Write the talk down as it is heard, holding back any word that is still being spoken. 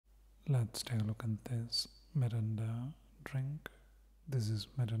Let's take a look at this Mirinda drink. This is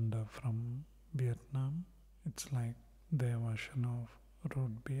Mirinda from Vietnam. It's like their version of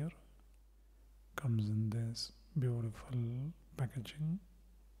root beer. Comes in this beautiful packaging.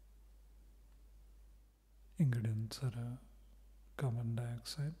 Ingredients are carbon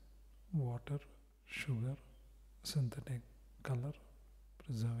dioxide, water, sugar, synthetic color,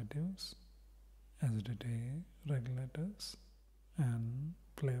 preservatives, acidity regulators, and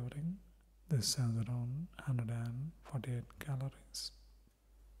flavoring. This has around 148 calories.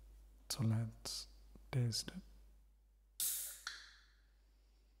 So let's taste it.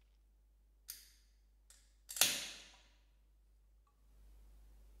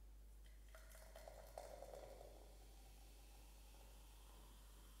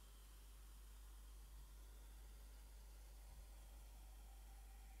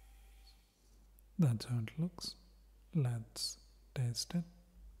 That's how it looks. Let's taste it.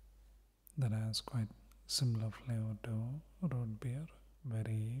 That has quite similar flavor to root beer.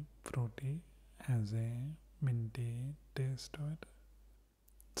 Very fruity, has a minty taste to it.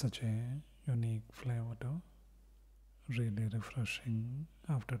 Such a unique flavor too. Really refreshing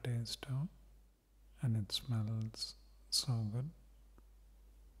aftertaste too. And it smells so good.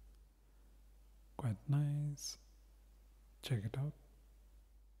 Quite nice. Check it out.